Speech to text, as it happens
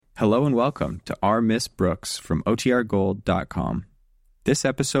Hello and welcome to Our Miss Brooks from OTRGold.com. This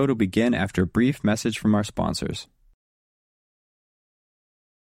episode will begin after a brief message from our sponsors.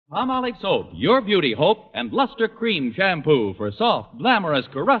 Palmolive Soap, your beauty hope, and Luster Cream Shampoo for soft, glamorous,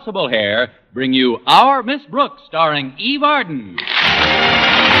 caressable hair bring you Our Miss Brooks, starring Eve Arden.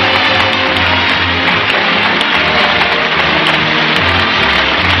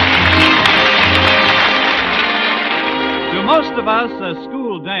 To most of us, a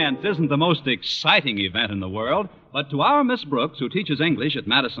school dance isn't the most exciting event in the world, but to our Miss Brooks, who teaches English at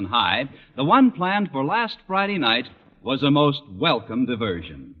Madison High, the one planned for last Friday night was a most welcome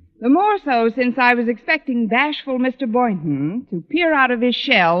diversion. The more so since I was expecting bashful Mr. Boynton to peer out of his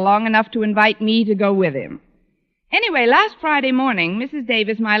shell long enough to invite me to go with him. Anyway, last Friday morning, Mrs.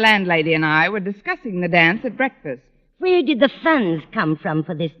 Davis, my landlady, and I were discussing the dance at breakfast. Where did the funds come from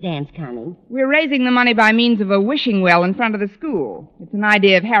for this dance, Connie? We're raising the money by means of a wishing well in front of the school. It's an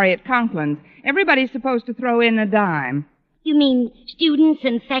idea of Harriet Conklin's. Everybody's supposed to throw in a dime. You mean students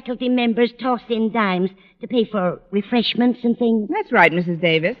and faculty members toss in dimes to pay for refreshments and things? That's right, Mrs.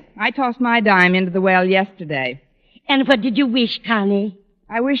 Davis. I tossed my dime into the well yesterday. And what did you wish, Connie?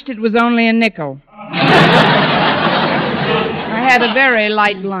 I wished it was only a nickel. I had a very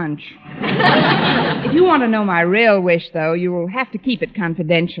light lunch. If you want to know my real wish, though, you will have to keep it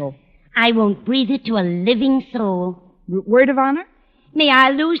confidential. I won't breathe it to a living soul. Word of honor? May I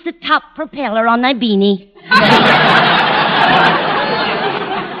lose the top propeller on my beanie?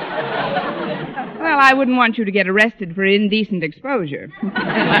 Well, I wouldn't want you to get arrested for indecent exposure.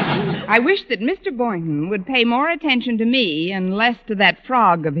 I wish that Mr. Boynton would pay more attention to me and less to that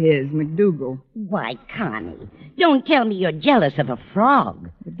frog of his, McDougal. Why, Connie, don't tell me you're jealous of a frog.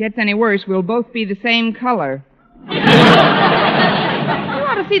 If it gets any worse, we'll both be the same color. You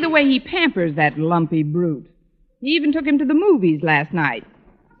ought to see the way he pampers that lumpy brute. He even took him to the movies last night.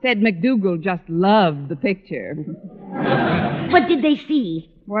 Said McDougal just loved the picture. What did they see?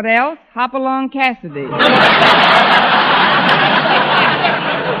 What else? Hop Along Cassidy.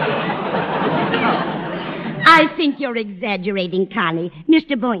 I think you're exaggerating, Connie.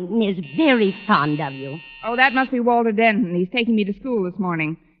 Mr. Boynton is very fond of you. Oh, that must be Walter Denton. He's taking me to school this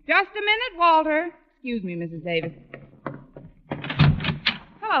morning. Just a minute, Walter. Excuse me, Mrs. Davis.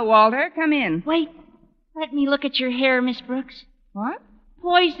 Hello, Walter. Come in. Wait. Let me look at your hair, Miss Brooks. What?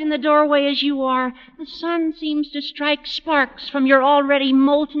 Poised in the doorway as you are, the sun seems to strike sparks from your already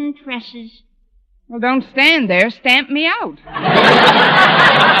molten tresses. Well, don't stand there. Stamp me out.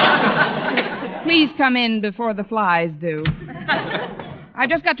 Please come in before the flies do. I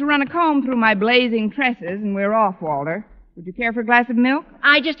just got to run a comb through my blazing tresses, and we're off, Walter. Would you care for a glass of milk?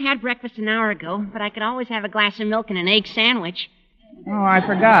 I just had breakfast an hour ago, but I could always have a glass of milk and an egg sandwich. Oh, I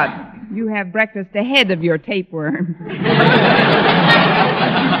forgot. You have breakfast ahead of your tapeworm.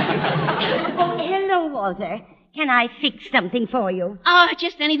 Hello, Walter. Can I fix something for you? Oh,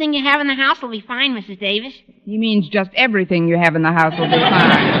 just anything you have in the house will be fine, Mrs. Davis. He means just everything you have in the house will be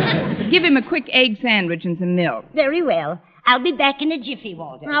fine. But give him a quick egg sandwich and some milk. Very well. I'll be back in a jiffy,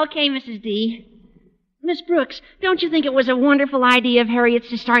 Walter. Okay, Mrs. D. Miss Brooks, don't you think it was a wonderful idea of Harriet's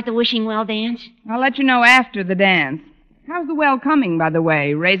to start the wishing well dance? I'll let you know after the dance. How's the well coming, by the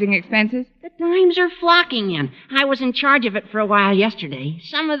way? Raising expenses? The dimes are flocking in. I was in charge of it for a while yesterday.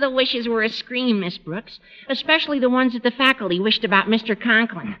 Some of the wishes were a scream, Miss Brooks, especially the ones that the faculty wished about Mr.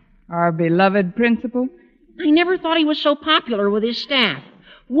 Conklin. Our beloved principal? I never thought he was so popular with his staff.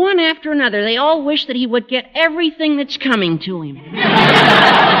 One after another, they all wished that he would get everything that's coming to him.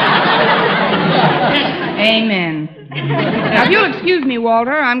 Amen. Now, if you'll excuse me,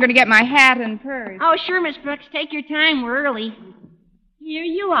 Walter, I'm going to get my hat and purse. Oh, sure, Miss Brooks. Take your time. We're early. Here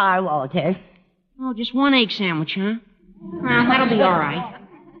you are, Walter. Oh, just one egg sandwich, huh? Well, that'll be all right.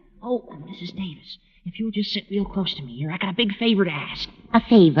 Oh, Mrs. Davis, if you'll just sit real close to me here, I got a big favor to ask. A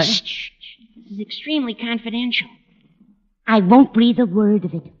favor? Shh, shh, shh. This is extremely confidential. I won't breathe a word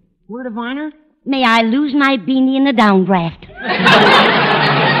of it. Word of honor? May I lose my beanie in the downdraft.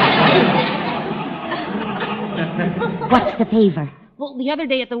 What's the favor? Well, the other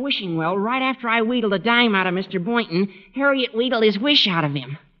day at the wishing well, right after I wheedled a dime out of Mr. Boynton, Harriet wheedled his wish out of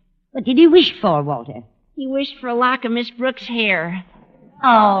him. What did he wish for, Walter? He wished for a lock of Miss Brooks' hair.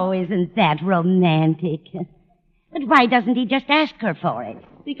 Oh, isn't that romantic? But why doesn't he just ask her for it?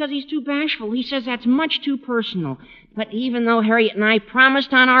 Because he's too bashful. He says that's much too personal. But even though Harriet and I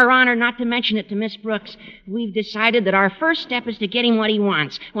promised on our honor not to mention it to Miss Brooks, we've decided that our first step is to get him what he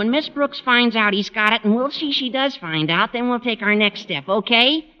wants. When Miss Brooks finds out he's got it, and we'll see she does find out, then we'll take our next step,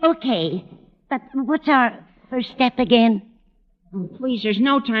 okay? Okay. But what's our first step again? Oh, please, there's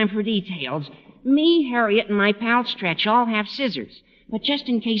no time for details. Me, Harriet, and my pal Stretch all have scissors. But just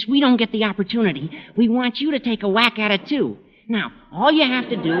in case we don't get the opportunity, we want you to take a whack at it, too. Now, all you have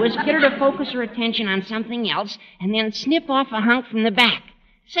to do is get her to focus her attention on something else and then snip off a hunk from the back.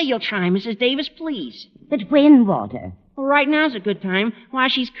 Say you'll try, Mrs. Davis, please. But when, Walter? Well, right now's a good time while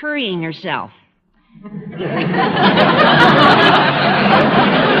she's currying herself.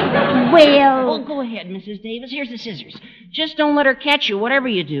 Well... Oh, go ahead, Mrs. Davis. Here's the scissors. Just don't let her catch you, whatever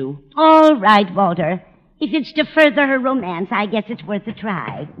you do. All right, Walter. If it's to further her romance, I guess it's worth a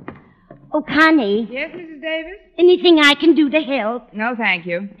try. Oh, Connie. Yes, Mrs. Davis? Anything I can do to help? No, thank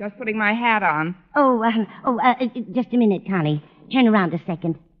you. Just putting my hat on. Just a minute, Connie. Turn around a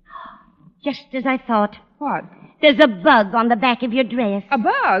second. Just as I thought. What? There's a bug on the back of your dress. A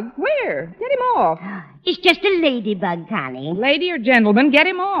bug? Where? Get him off. It's just a ladybug, Connie. Lady or gentleman, get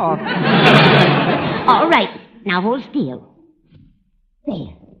him off. All right. Now hold still.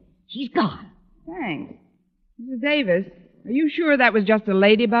 There. She's gone. Thanks. Mrs. Davis, are you sure that was just a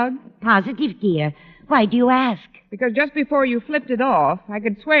ladybug? Positive, dear. Why do you ask? Because just before you flipped it off, I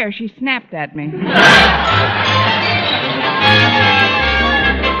could swear she snapped at me.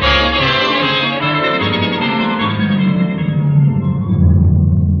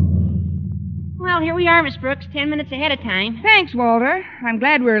 Well, here we are, Miss Brooks, 10 minutes ahead of time. Thanks, Walter. I'm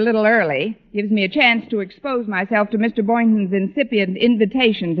glad we're a little early. Gives me a chance to expose myself to Mr. Boynton's incipient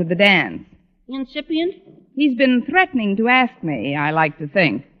invitation to the dance. Incipient? He's been threatening to ask me, I like to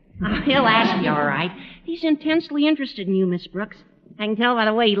think. Oh, he'll ask you, all right. He's intensely interested in you, Miss Brooks. I can tell by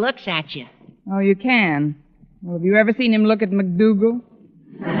the way he looks at you. Oh, you can? Well, have you ever seen him look at McDougal?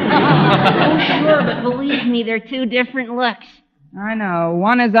 Oh, sure, but believe me, they're two different looks. I know.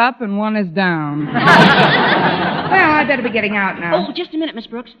 One is up and one is down. Well, I'd better be getting out now. Oh, just a minute, Miss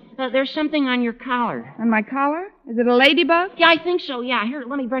Brooks. There's something on your collar. On my collar? Is it a ladybug? Yeah, I think so, yeah. Here,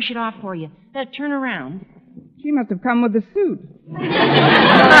 let me brush it off for you. Turn around. She must have come with the suit. Go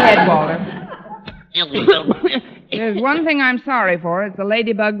ahead, Walter. There's one thing I'm sorry for. It's a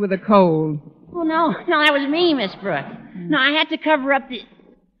ladybug with a cold. Oh, no, that was me, Miss Brooks. No, I had to cover up the...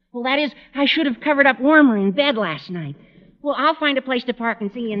 Well, that is, I should have covered up warmer in bed last night. Well, I'll find a place to park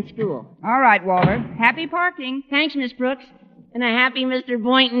and see you in school. All right, Walter. Happy parking. Thanks, Miss Brooks. And a happy Mr.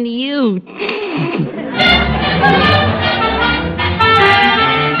 Boynton to you.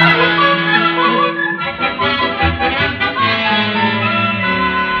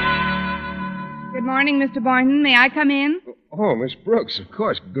 Good morning, Mr. Boynton. May I come in? Oh, Miss Brooks, of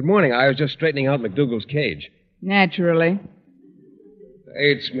course. Good morning. I was just straightening out McDougal's cage. Naturally.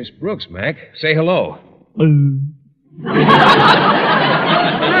 Hey, it's Miss Brooks, Mac. Say hello.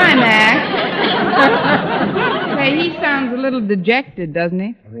 Hi, Mac. Say, he sounds a little dejected, doesn't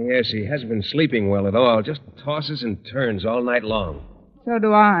he? Yes, he hasn't been sleeping well at all. Just tosses and turns all night long. So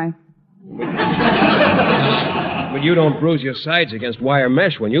do I. But you don't bruise your sides against wire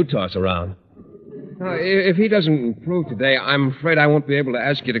mesh when you toss around. If he doesn't improve today, I'm afraid I won't be able to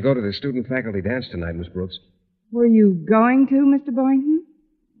ask you to go to the student-faculty dance tonight, Miss Brooks. Were you going to, Mr. Boynton?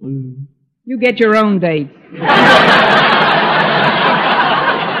 You get your own dates.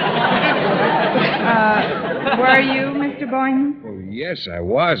 Were you, Mr. Boynton? Oh, yes, I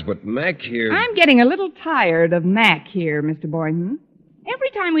was, but Mac here... I'm getting a little tired of Mac here, Mr. Boynton.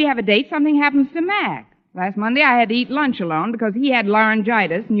 Every time we have a date, something happens to Mac. Last Monday, I had to eat lunch alone because he had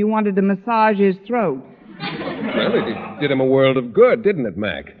laryngitis and you wanted to massage his throat. Well, it did him a world of good, didn't it,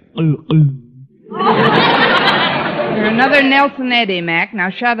 Mac? You're another Nelson Eddy, Mac. Now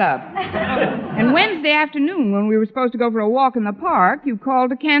shut up. And Wednesday afternoon, when we were supposed to go for a walk in the park, you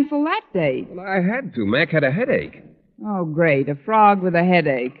called to cancel that date. Well, I had to. Mac had a headache. Oh, great. A frog with a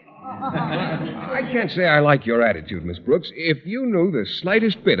headache. I can't say I like your attitude, Miss Brooks. If you knew the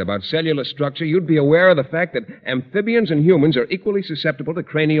slightest bit about cellular structure, you'd be aware of the fact that amphibians and humans are equally susceptible to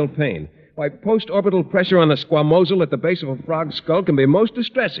cranial pain. Why, post-orbital pressure on the squamosal at the base of a frog's skull can be most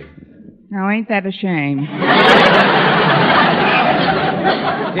distressing. Now, ain't that a shame?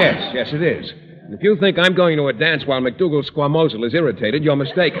 Yes, it is. And if you think I'm going to a dance while McDougal's squamosal is irritated, you're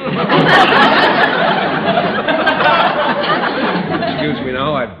mistaken. Excuse me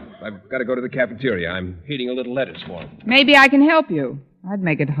now. I've got to go to the cafeteria. I'm heating a little lettuce for him. Maybe I can help you. I'd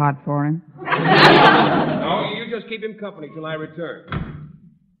make it hot for him. No, you just keep him company till I return.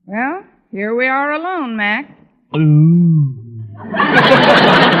 Well, here we are alone, Mac. Oh,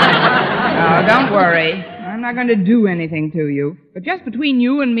 don't worry. I'm not going to do anything to you. But just between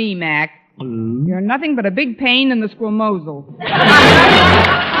you and me, Mac, you're nothing but a big pain in the squamosal.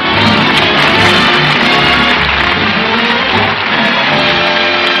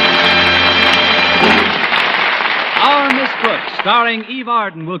 Our Miss Brooks, starring Eve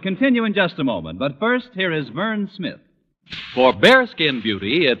Arden, will continue in just a moment. But first, here is Vern Smith. For bare-skin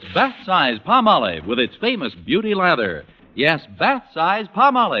beauty, it's bath-size Palmolive with its famous beauty lather. Yes, bath-size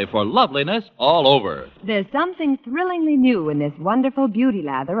Palmolive for loveliness all over. There's something thrillingly new in this wonderful beauty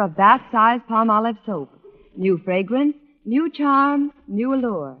lather of bath-size Palmolive soap. New fragrance, new charm, new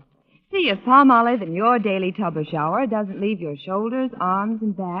allure. See if Palmolive in your daily tub or shower doesn't leave your shoulders, arms,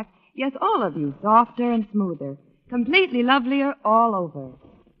 and back, yes, all of you, softer and smoother, completely lovelier all over.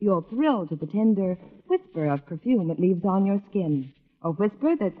 You'll thrill to the tender whisper of perfume it leaves on your skin. A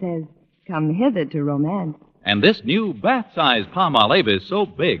whisper that says, "Come hither to romance." And this new bath-size Palmolive is so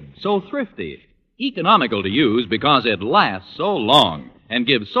big, so thrifty, economical to use because it lasts so long and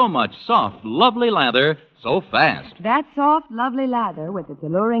gives so much soft, lovely lather so fast. That soft, lovely lather with its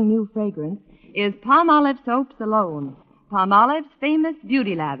alluring new fragrance is Palmolive soaps alone. Palmolive's famous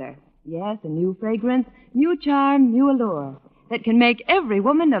beauty lather. Yes, a new fragrance, new charm, new allure that can make every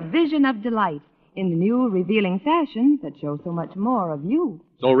woman a vision of delight in the new revealing fashions that show so much more of you.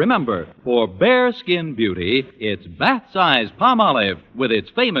 So remember, for bare-skin beauty, it's bath-size Palmolive with its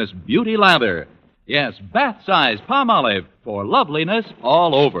famous beauty lather. Yes, bath-size Palmolive for loveliness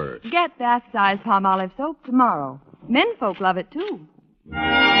all over. Get bath-size Palmolive soap tomorrow. Menfolk love it, too.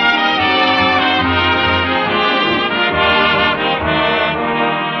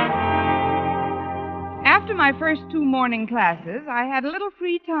 After my first 2 morning classes, I had a little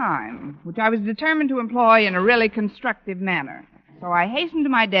free time, which I was determined to employ in a really constructive manner. So I hastened to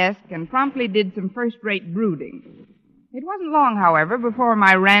my desk and promptly did some first-rate brooding. It wasn't long, however, before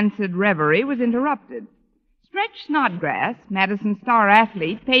my rancid reverie was interrupted. Stretch Snodgrass, Madison's star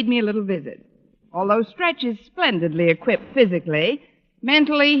athlete, paid me a little visit. Although Stretch is splendidly equipped physically,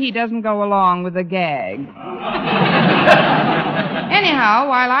 mentally he doesn't go along with the gag. Anyhow,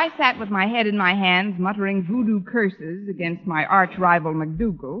 while I sat with my head in my hands, muttering voodoo curses against my arch-rival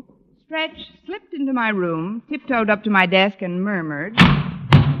McDougal, Stretch slipped into my room, tiptoed up to my desk, and murmured,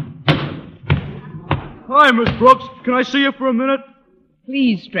 "Hi, Miss Brooks. Can I see you for a minute?"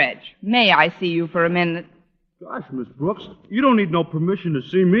 "Please, Stretch, may I see you for a minute?" "Gosh, Miss Brooks, you don't need no permission to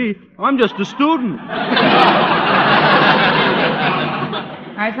see me. I'm just a student."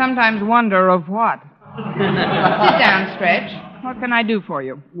 I sometimes wonder of what. Sit down, Stretch. What can I do for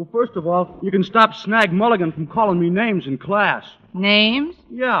you? Well, first of all, you can stop Snag Mulligan from calling me names in class. Names?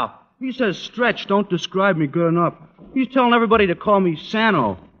 Yeah. He says Stretch don't describe me good enough. He's telling everybody to call me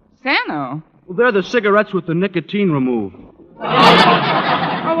Sano. Sano? Well, they're the cigarettes with the nicotine removed.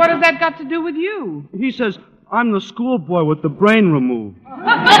 Well, what has that got to do with you? He says I'm the schoolboy with the brain removed.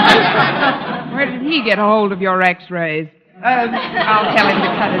 Where did he get a hold of your x-rays? I'll tell him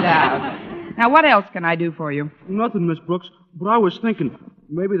to cut it out. Now, what else can I do for you? Nothing, Miss Brooks, but I was thinking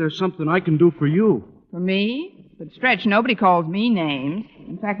maybe there's something I can do for you. For me? But, Stretch, nobody calls me names.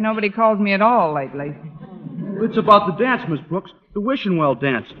 In fact, nobody calls me at all lately. It's about the dance, Miss Brooks, the Wishenwell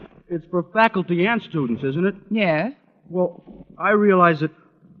dance. It's for faculty and students, isn't it? Yes. Well, I realize that,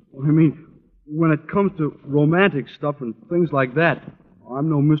 when it comes to romantic stuff and things like that, I'm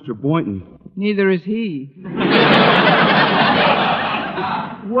no Mr. Boynton. Neither is he.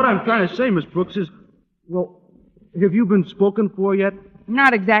 What I'm trying to say, Miss Brooks, is, have you been spoken for yet?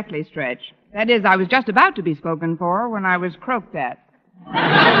 Not exactly, Stretch. That is, I was just about to be spoken for when I was croaked at.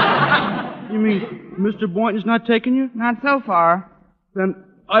 You mean Mr. Boynton's not taking you? Not so far. Then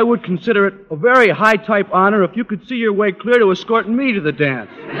I would consider it a very high-type honor if you could see your way clear to escorting me to the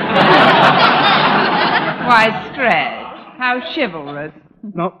dance. Why, Stretch, how chivalrous.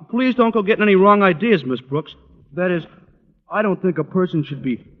 Now, please don't go getting any wrong ideas, Miss Brooks. That is, I don't think a person should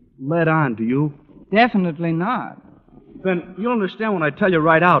be led on, do you? Definitely not. Then you'll understand when I tell you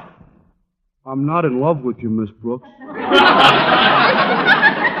right out. I'm not in love with you, Miss Brooks.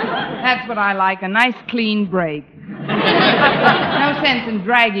 That's what I like, a nice clean break. No sense in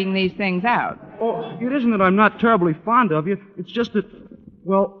dragging these things out. Oh, it isn't that I'm not terribly fond of you. It's just that,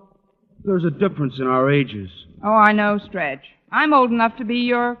 there's a difference in our ages. Oh, I know, Stretch. I'm old enough to be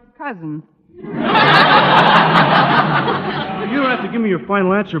your cousin. You don't have to give me your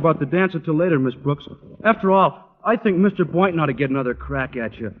final answer about the dance until later, Miss Brooks. After all, I think Mr. Boynton ought to get another crack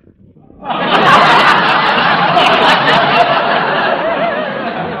at you.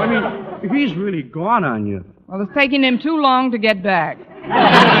 He's really gone on you. Well, it's taking him too long to get back.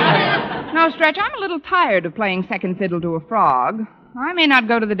 No, Stretch, I'm a little tired of playing second fiddle to a frog. I may not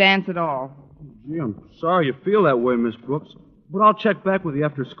go to the dance at all. Gee, I'm sorry you feel that way, Miss Brooks, but I'll check back with you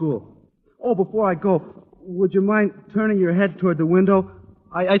after school. Oh, before I go, would you mind turning your head toward the window?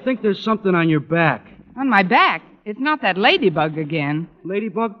 I think there's something on your back. On my back? It's not that ladybug again.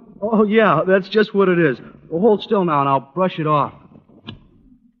 Ladybug? Oh, yeah, that's just what it is. Well, hold still now, and I'll brush it off.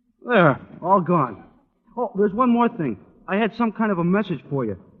 There, all gone. Oh, there's one more thing. I had some kind of a message for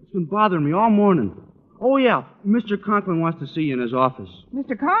you. It's been bothering me all morning. Oh, yeah, Mr. Conklin wants to see you in his office.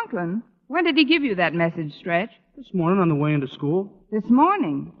 Mr. Conklin? When did he give you that message, Stretch? This morning on the way into school. This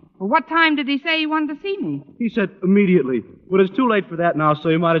morning? Well, what time did he say he wanted to see me? He said immediately. But it's too late for that now, so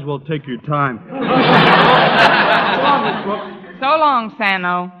you might as well take your time. So long, Miss Brooks. So long,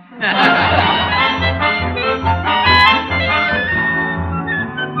 Sano.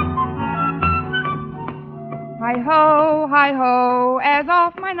 Hi-ho, as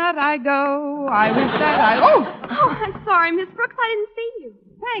off my nut I go. I wish that I... Oh, I'm sorry, Miss Brooks. I didn't see you.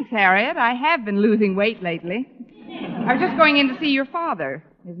 Thanks, Harriet. I have been losing weight lately. I was just going in to see your father.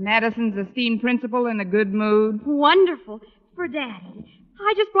 Is Madison's esteemed principal in a good mood? Wonderful. For Daddy.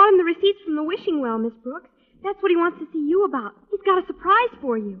 I just brought him the receipts from the wishing well, Miss Brooks. That's what he wants to see you about. He's got a surprise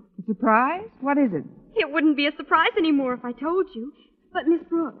for you. A surprise? What is it? It wouldn't be a surprise anymore if I told you. But, Miss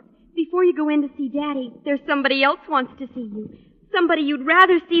Brooks, before you go in to see Daddy, there's somebody else wants to see you. Somebody you'd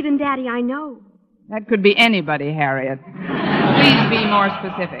rather see than Daddy, I know. That could be anybody, Harriet. Please be more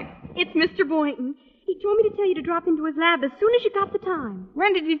specific. It's Mr. Boynton. He told me to tell you to drop into his lab as soon as you got the time.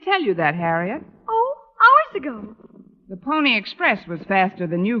 When did he tell you that, Harriet? Oh, hours ago. The Pony Express was faster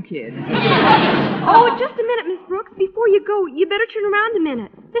than you kids. Oh, just a minute, Miss Brooks. Before you go, you better turn around a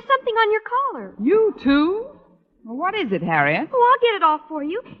minute. There's something on your collar. You, too? Well, what is it, Harriet? Oh, I'll get it off for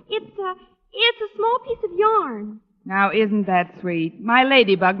you. It's a small piece of yarn. Now, isn't that sweet? My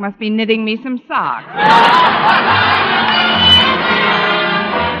ladybug must be knitting me some socks.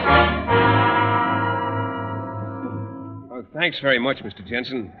 Oh, thanks very much, Mr.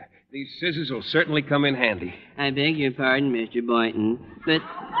 Jensen. These scissors will certainly come in handy. I beg your pardon, Mr. Boynton, but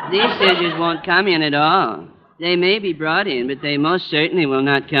these scissors won't come in at all. They may be brought in, but they most certainly will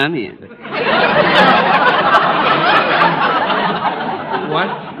not come in.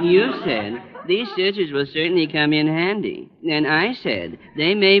 What? You said these scissors will certainly come in handy. And I said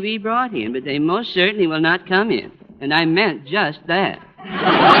they may be brought in, but they most certainly will not come in. And I meant just that.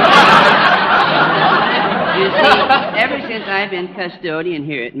 You see, ever since I've been custodian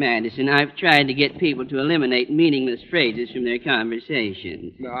here at Madison, I've tried to get people to eliminate meaningless phrases from their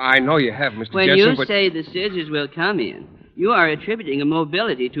conversations. No, I know you have, Mr. When Jensen, you but... say the scissors will come in, you are attributing a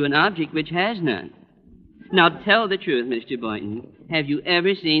mobility to an object which has none. Now, tell the truth, Mr. Boynton. Have you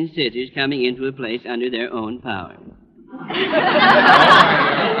ever seen scissors coming into a place under their own power?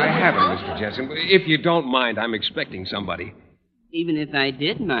 I haven't, Mr. Jensen. If you don't mind, I'm expecting somebody. Even if I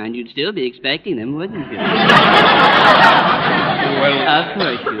did mind, you'd still be expecting them, wouldn't you? Well... Of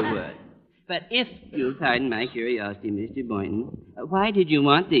course you would. But if you'll pardon my curiosity, Mr. Boynton, why did you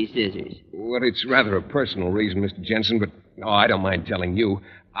want these scissors? Well, it's rather a personal reason, Mr. Jensen, but I don't mind telling you.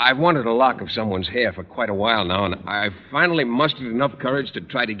 I've wanted a lock of someone's hair for quite a while now, and I've finally mustered enough courage to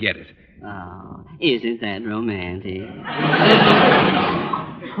try to get it. Oh, isn't that romantic?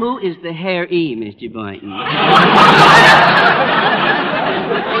 Who is the hair-e, Mr. Boynton?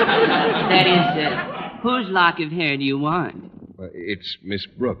 That is, whose lock of hair do you want? It's Miss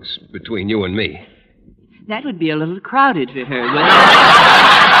Brooks, between you and me. That would be a little crowded for her, wouldn't it?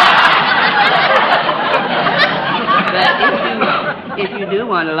 But if you do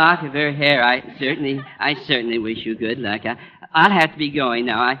want a lock of her hair, I certainly wish you good luck. I'll have to be going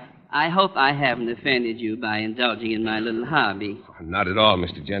now. I hope I haven't offended you by indulging in my little hobby. Not at all,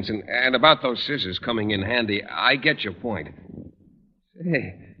 Mr. Jensen. And about those scissors coming in handy, I get your point.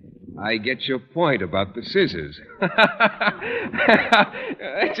 Hey, I get your point about the scissors.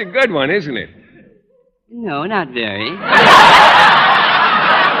 That's a good one, isn't it? No, not very.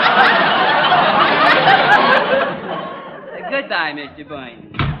 Goodbye, Mr.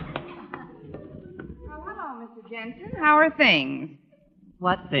 Boynton. Oh, hello, Mr. Jensen. How are things?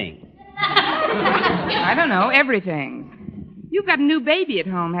 What thing? I don't know, everything. You've got a new baby at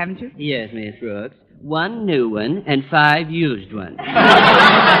home, haven't you? Yes, Miss Brooks. 1 new one and 5 used ones.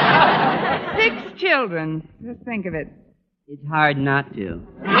 6 children. Just think of it. It's hard not to.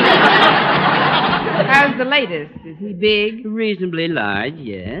 How's the latest? Is he big? Reasonably large,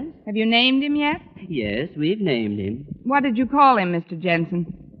 yes. Have you named him yet? Yes, we've named him. What did you call him, Mr. Jensen?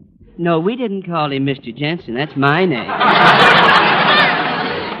 No, we didn't call him Mr. Jensen. That's my name.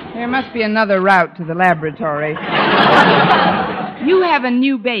 There must be another route to the laboratory. You have a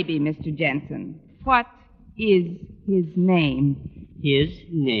new baby, Mr. Jensen. What is his name? His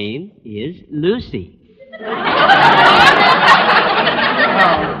name is Lucy.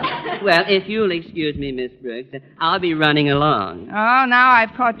 Well, if you'll excuse me, Miss Brooks, I'll be running along. Oh, now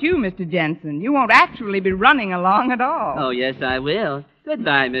I've caught you, Mr. Jensen. You won't actually be running along at all. Oh, yes, I will.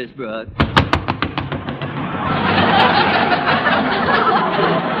 Goodbye, Miss Brooks.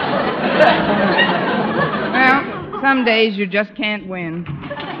 Well, Some days you just can't win.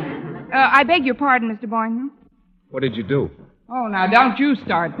 I beg your pardon, Mr. Boynton. What did you do? Oh, now, don't you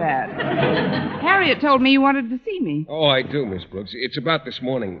start that. Harriet told me you wanted to see me. Oh, I do, Miss Brooks. It's about this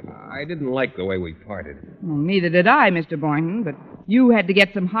morning. I didn't like the way we parted. Well, neither did I, Mr. Boynton, but you had to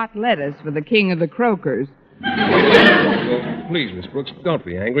get some hot lettuce for the king of the croakers. Well, please, Miss Brooks, don't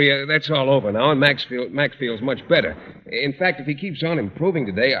be angry. That's all over now, and Max feels much better. In fact, if he keeps on improving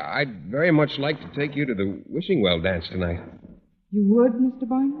today, I'd very much like to take you to the Wishing Well dance tonight. You would, Mr.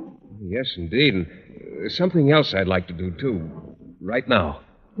 Boynton? Yes, indeed. And there's something else I'd like to do, too. Right now.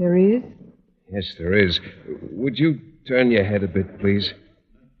 There is? Yes, there is. Would you turn your head a bit, please?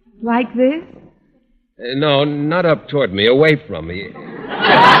 Like this? No, not up toward me. Away from me.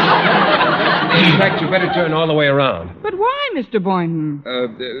 In fact, you better turn all the way around. But why, Mr. Boynton?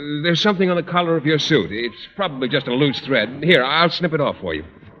 There's something on the collar of your suit. It's probably just a loose thread. Here, I'll snip it off for you.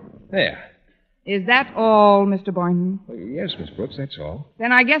 There. Is that all, Mr. Boynton? Yes, Miss Brooks, that's all.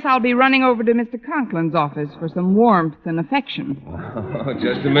 Then I guess I'll be running over to Mr. Conklin's office for some warmth and affection. Oh,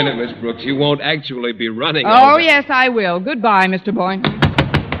 just a minute, Miss Brooks. You won't actually be running Oh, over. Yes, I will. Goodbye, Mr. Boynton.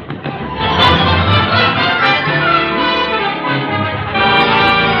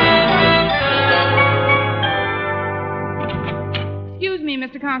 Excuse me,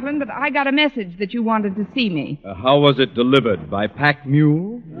 Mr. Conklin, but I got a message that you wanted to see me. How was it delivered? By pack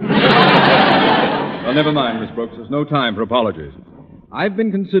mule? Well, never mind, Miss Brooks. There's no time for apologies. I've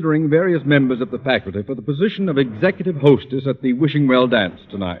been considering various members of the faculty for the position of executive hostess at the Wishing Well dance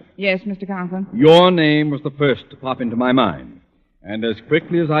tonight. Yes, Mr. Conklin. Your name was the first to pop into my mind. And as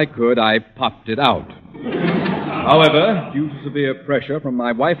quickly as I could, I popped it out. However, due to severe pressure from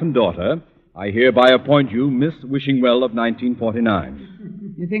my wife and daughter, I hereby appoint you Miss Wishing Well of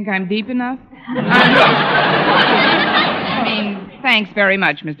 1949. You think I'm deep enough? Thanks very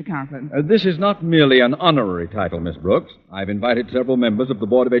much, Mr. Conklin. This is not merely an honorary title, Miss Brooks. I've invited several members of the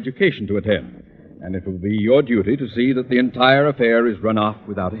Board of Education to attend, and it will be your duty to see that the entire affair is run off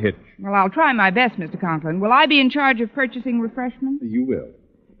without a hitch. Well, I'll try my best, Mr. Conklin. Will I be in charge of purchasing refreshments? You will.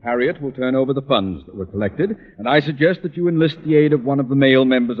 Harriet will turn over the funds that were collected, and I suggest that you enlist the aid of one of the male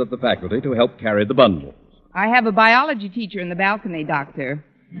members of the faculty to help carry the bundles. I have a biology teacher in the balcony, Doctor.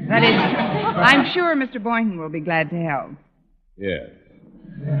 That is, I'm sure Mr. Boynton will be glad to help. Yes.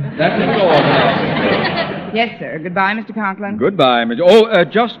 That's all now. Yes, sir. Goodbye, Mr. Conklin. Goodbye, Miss... Oh,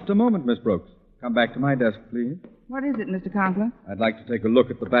 just a moment, Miss Brooks. Come back to my desk, please. What is it, Mr. Conklin? I'd like to take a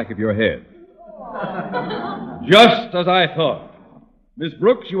look at the back of your head. Just as I thought. Miss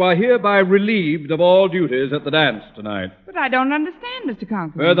Brooks, you are hereby relieved of all duties at the dance tonight. But I don't understand, Mr.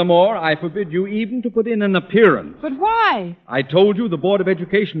 Conklin. Furthermore, I forbid you even to put in an appearance. But why? I told you the Board of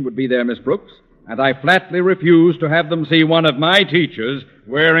Education would be there, Miss Brooks, and I flatly refuse to have them see one of my teachers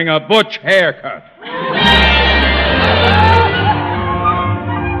wearing a butch haircut.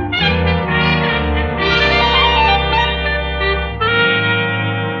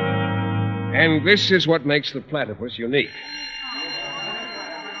 And this is what makes the platypus unique.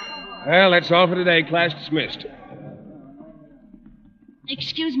 Well, that's all for today. Class dismissed.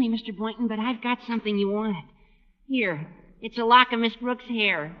 Excuse me, Mr. Boynton, but I've got something you wanted. Here, it's a lock of Miss Brooks'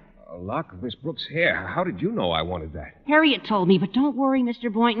 hair. A lock of Miss Brooks' hair? How did you know I wanted that? Harriet told me, but don't worry,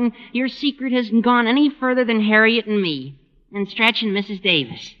 Mr. Boynton. Your secret hasn't gone any further than Harriet and me. And Stretch and Mrs.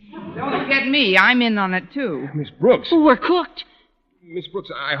 Davis. Don't forget me. I'm in on it, too. Miss Brooks. Oh, we're cooked. Miss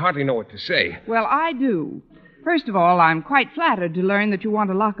Brooks, I hardly know what to say. Well, I do. First of all, I'm quite flattered to learn that you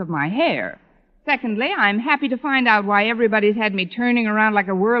want a lock of my hair. Secondly, I'm happy to find out why everybody's had me turning around like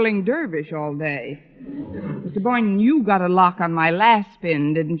a whirling dervish all day. Mr. Boynton, you got a lock on my last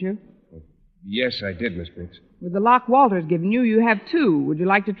spin, didn't you? Yes, I did, Miss Brooks. With the lock Walter's given you, you have 2. Would you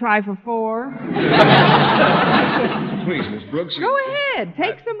like to try for 4? Please, Miss Brooks. Go ahead.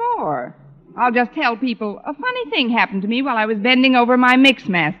 Take some more. I'll just tell people a funny thing happened to me while I was bending over my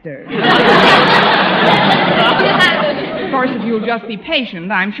Mixmaster. Of course, if you'll just be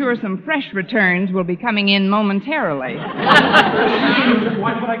patient, I'm sure some fresh returns will be coming in momentarily. But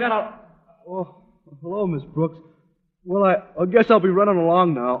I got a... Oh, hello, Miss Brooks. Well, I guess I'll be running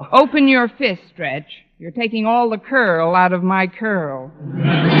along now. Open your fist, Stretch. You're taking all the curl out of my curl.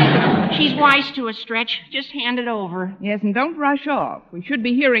 She's wise to a Stretch. Just hand it over. Yes, and don't rush off. We should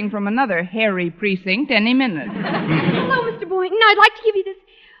be hearing from another hairy precinct any minute. Hello, Mr. Boynton. I'd like to give you this...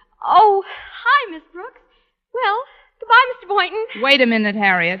 Oh, hi, Miss Brooks. Well, goodbye, Mr. Boynton. Wait a minute,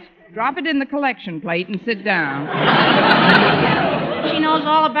 Harriet. Drop it in the collection plate and sit down. She knows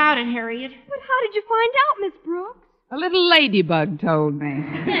all about it, Harriet. But how did you find out, Miss Brooks? A little ladybug told me.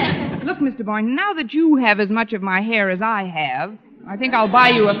 Look, Mr. Boynton, now that you have as much of my hair as I have, I think I'll buy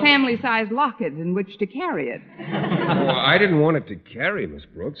you a family-sized locket in which to carry it. Oh, I didn't want it to carry, Miss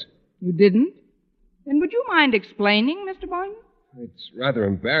Brooks. You didn't? Then would you mind explaining, Mr. Boynton? It's rather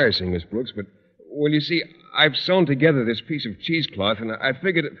embarrassing, Miss Brooks, but, well, you see, I've sewn together this piece of cheesecloth, and I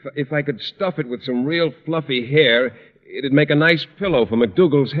figured if I could stuff it with some real fluffy hair, it'd make a nice pillow for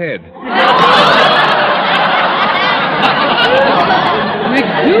McDougal's head.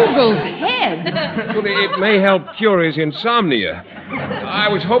 McDougal's head? Well, it may help cure his insomnia. I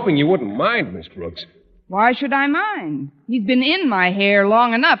was hoping you wouldn't mind, Miss Brooks. Why should I mind? He's been in my hair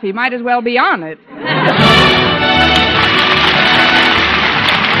long enough. He might as well be on it.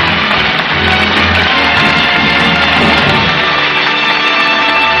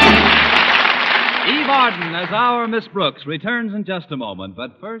 Eve Arden as our Miss Brooks returns in just a moment,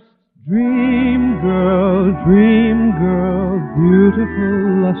 but first... Dream girl,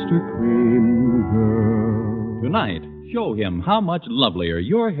 beautiful luster cream girl. Tonight, show him how much lovelier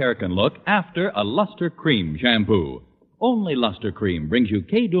your hair can look after a Luster Cream shampoo. Only Luster Cream brings you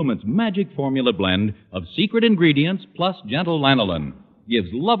Kay Duman's magic formula blend of secret ingredients plus gentle lanolin. Gives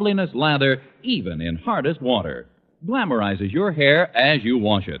loveliness lather even in hardest water. Glamorizes your hair as you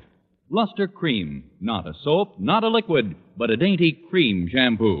wash it. Luster Cream, not a soap, not a liquid, but a dainty cream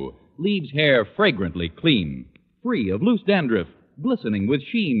shampoo. Leaves hair fragrantly clean, free of loose dandruff, glistening with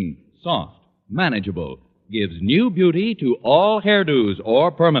sheen, soft, manageable. Gives new beauty to all hairdos or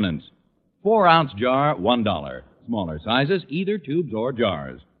permanents. 4-ounce jar, $1. Smaller sizes, either tubes or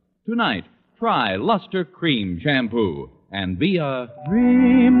jars. Tonight, try Luster Cream Shampoo and be a...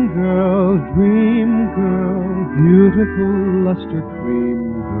 Dream girl, beautiful luster cream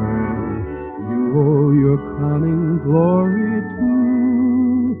girl. You owe your crowning glory to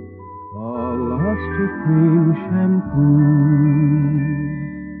a luster cream shampoo.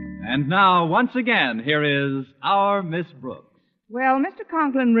 And now, once again, here is our Miss Brooks. Well, Mr.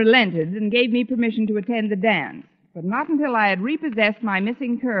 Conklin relented and gave me permission to attend the dance, but not until I had repossessed my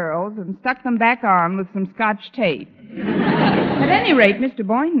missing curls and stuck them back on with some Scotch tape. At any rate, Mr.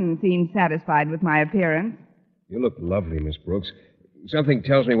 Boynton seemed satisfied with my appearance. You look lovely, Miss Brooks. Something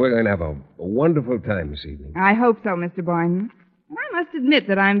tells me we're going to have a wonderful time this evening. I hope so, Mr. Boynton. And I must admit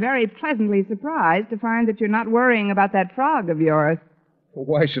that I'm very pleasantly surprised to find that you're not worrying about that frog of yours. Well,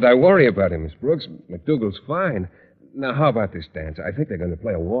 why should I worry about him, Miss Brooks? McDougal's fine. Now, how about this dance? I think they're going to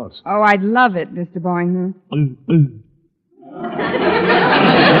play a waltz. Oh, I'd love it, Mr. Boynton.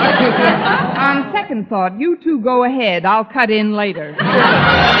 On second thought, you two go ahead. I'll cut in later.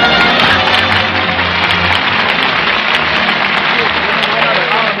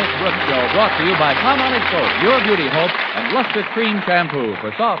 Brooks Show, brought to you by Palmolive Soap, Your Beauty Hope, and Luster Cream Shampoo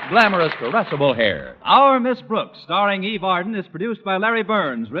for soft, glamorous, caressable hair. Our Miss Brooks, starring Eve Arden, is produced by Larry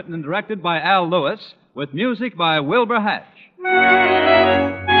Burns, written and directed by Al Lewis, with music by Wilbur Hatch.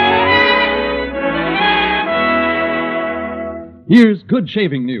 Here's good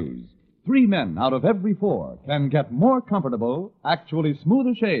shaving news. 3 men out of every 4 can get more comfortable, actually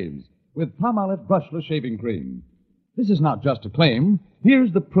smoother shaves with Palmolive Brushless Shaving Cream. This is not just a claim.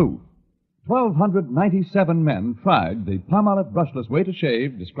 Here's the proof. 1,297 men tried the Palmolive Brushless way to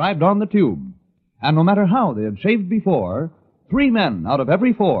shave described on the tube. And no matter how they had shaved before, 3 men out of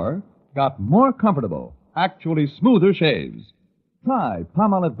every 4 got more comfortable, actually smoother shaves. Try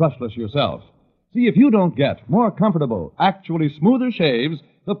Palmolive Brushless yourself. See if you don't get more comfortable, actually smoother shaves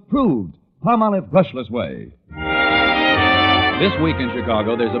the proved Palmolive Brushless way. This week in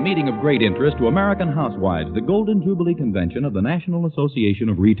Chicago, there's a meeting of great interest to American housewives, the Golden Jubilee Convention of the National Association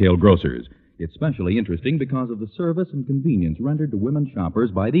of Retail Grocers. It's especially interesting because of the service and convenience rendered to women shoppers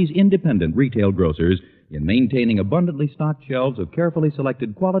by these independent retail grocers in maintaining abundantly stocked shelves of carefully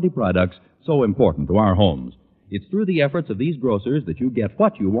selected quality products so important to our homes. It's through the efforts of these grocers that you get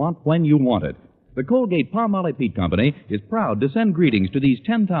what you want when you want it. The Colgate-Palmolive Peat Company is proud to send greetings to these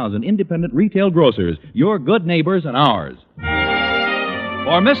 10,000 independent retail grocers, your good neighbors and ours.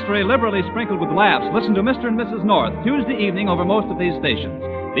 For mystery liberally sprinkled with laughs, listen to Mr. and Mrs. North Tuesday evening over most of these stations.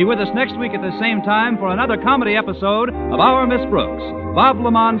 Be with us next week at the same time for another comedy episode of Our Miss Brooks. Bob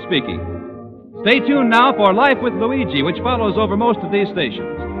Lamont speaking. Stay tuned now for Life with Luigi, which follows over most of these stations.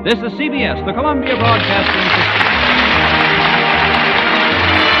 This is CBS, the Columbia Broadcasting System.